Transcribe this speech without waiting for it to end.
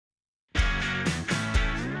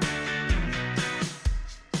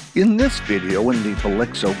In this video in the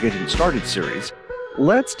Velixo Getting Started series,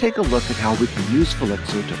 let's take a look at how we can use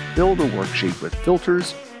Velixo to build a worksheet with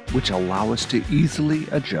filters which allow us to easily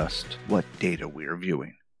adjust what data we are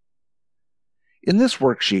viewing. In this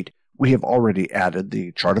worksheet, we have already added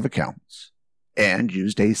the chart of accounts and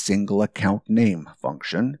used a single account name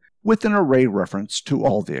function with an array reference to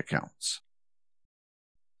all the accounts.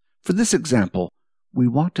 For this example, we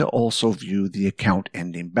want to also view the account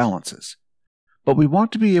ending balances, but we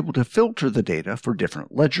want to be able to filter the data for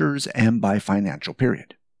different ledgers and by financial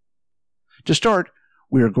period. To start,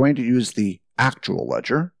 we are going to use the actual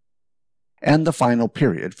ledger and the final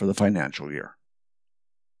period for the financial year.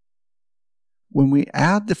 When we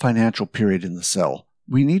add the financial period in the cell,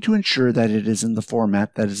 we need to ensure that it is in the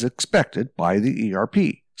format that is expected by the ERP,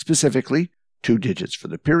 specifically 2 digits for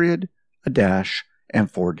the period, a dash, and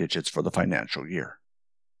 4 digits for the financial year.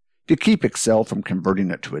 To keep Excel from converting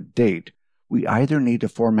it to a date, we either need to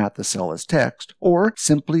format the cell as text or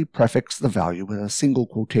simply prefix the value with a single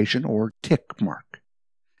quotation or tick mark.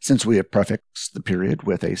 Since we have prefixed the period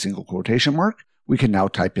with a single quotation mark, we can now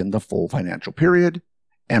type in the full financial period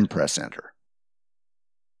and press enter.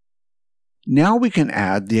 Now we can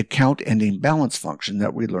add the account ending balance function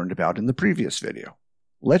that we learned about in the previous video.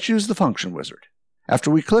 Let's use the function wizard.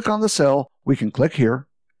 After we click on the cell, we can click here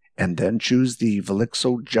and then choose the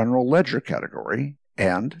Velixo General Ledger category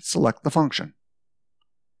and select the function.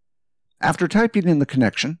 After typing in the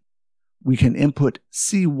connection, we can input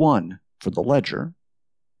C1 for the ledger,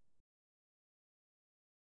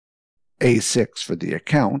 A6 for the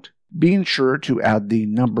account, being sure to add the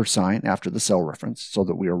number sign after the cell reference so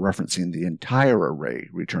that we are referencing the entire array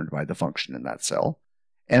returned by the function in that cell,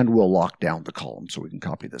 and we'll lock down the column so we can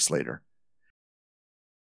copy this later,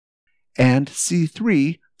 and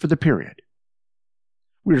C3 for the period.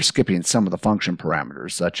 We are skipping some of the function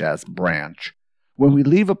parameters, such as branch. When we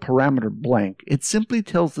leave a parameter blank, it simply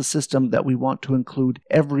tells the system that we want to include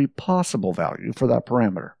every possible value for that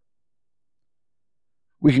parameter.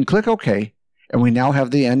 We can click OK, and we now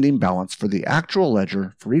have the ending balance for the actual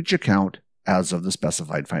ledger for each account as of the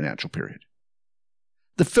specified financial period.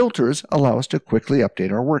 The filters allow us to quickly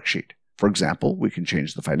update our worksheet. For example, we can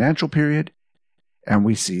change the financial period, and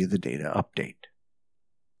we see the data update.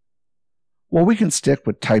 While we can stick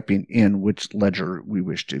with typing in which ledger we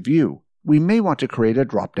wish to view, we may want to create a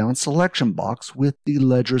drop-down selection box with the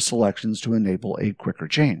ledger selections to enable a quicker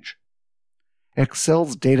change.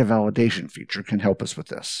 Excel's data validation feature can help us with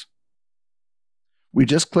this. We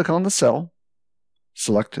just click on the cell,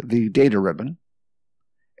 select the data ribbon,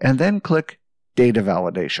 and then click Data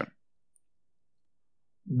Validation.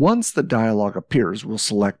 Once the dialog appears, we'll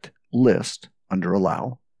select List under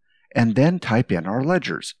Allow, and then type in our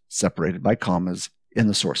ledgers, separated by commas, in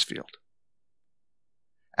the source field.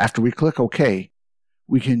 After we click OK,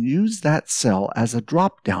 we can use that cell as a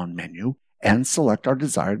drop-down menu and select our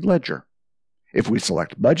desired ledger. If we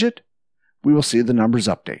select Budget, we will see the numbers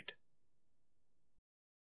update.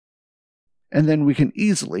 And then we can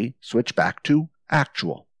easily switch back to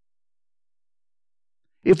Actual.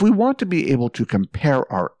 If we want to be able to compare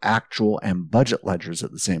our actual and budget ledgers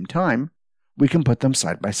at the same time, we can put them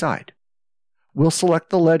side by side. We'll select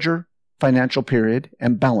the ledger, financial period,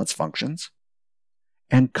 and balance functions,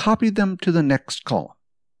 and copy them to the next column.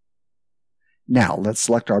 Now let's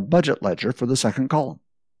select our budget ledger for the second column.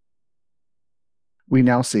 We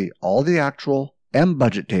now see all the actual and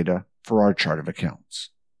budget data for our chart of accounts.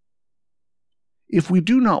 If we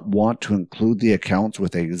do not want to include the accounts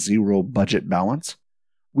with a 0 budget balance,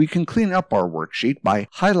 we can clean up our worksheet by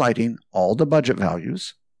highlighting all the budget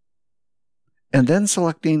values and then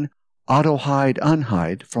selecting Auto Hide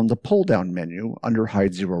Unhide from the pull-down menu under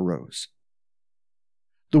Hide 0 Rows.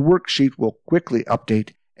 The worksheet will quickly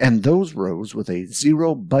update, and those rows with a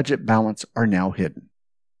 0 budget balance are now hidden.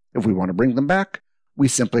 If we want to bring them back, we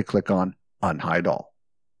simply click on Unhide All.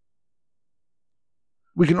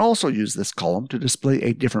 We can also use this column to display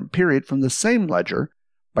a different period from the same ledger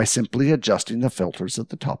by simply adjusting the filters at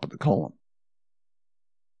the top of the column.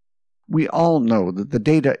 We all know that the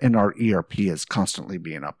data in our ERP is constantly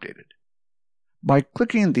being updated. By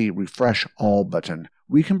clicking the Refresh All button,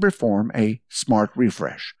 we can perform a smart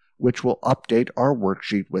refresh, which will update our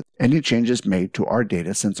worksheet with any changes made to our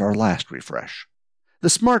data since our last refresh. The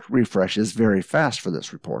smart refresh is very fast for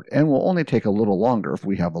this report and will only take a little longer if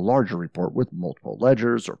we have a larger report with multiple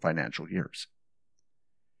ledgers or financial years.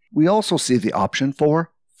 We also see the option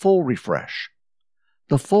for Full Refresh.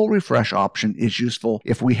 The Full Refresh option is useful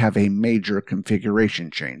if we have a major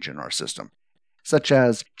configuration change in our system, such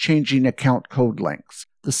as changing account code lengths,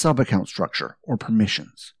 the sub-account structure, or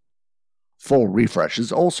permissions. Full refresh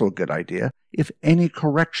is also a good idea if any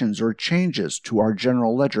corrections or changes to our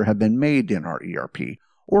general ledger have been made in our ERP,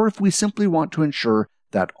 or if we simply want to ensure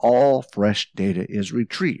that all fresh data is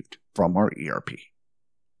retrieved from our ERP.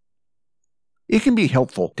 It can be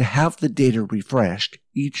helpful to have the data refreshed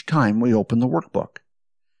each time we open the workbook.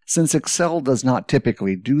 Since Excel does not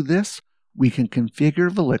typically do this, we can configure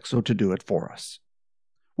Velixo to do it for us.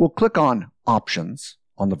 We'll click on Options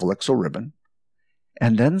on the Velixo ribbon,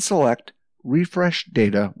 and then select Refresh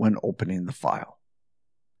Data when opening the file,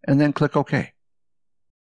 and then click OK.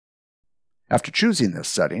 After choosing this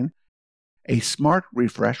setting, a smart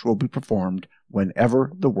refresh will be performed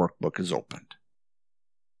whenever the workbook is opened.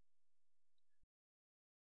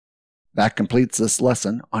 That completes this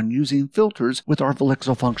lesson on using filters with our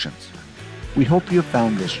Velixo functions. We hope you have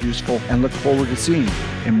found this useful and look forward to seeing you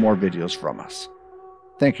in more videos from us.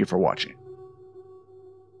 Thank you for watching.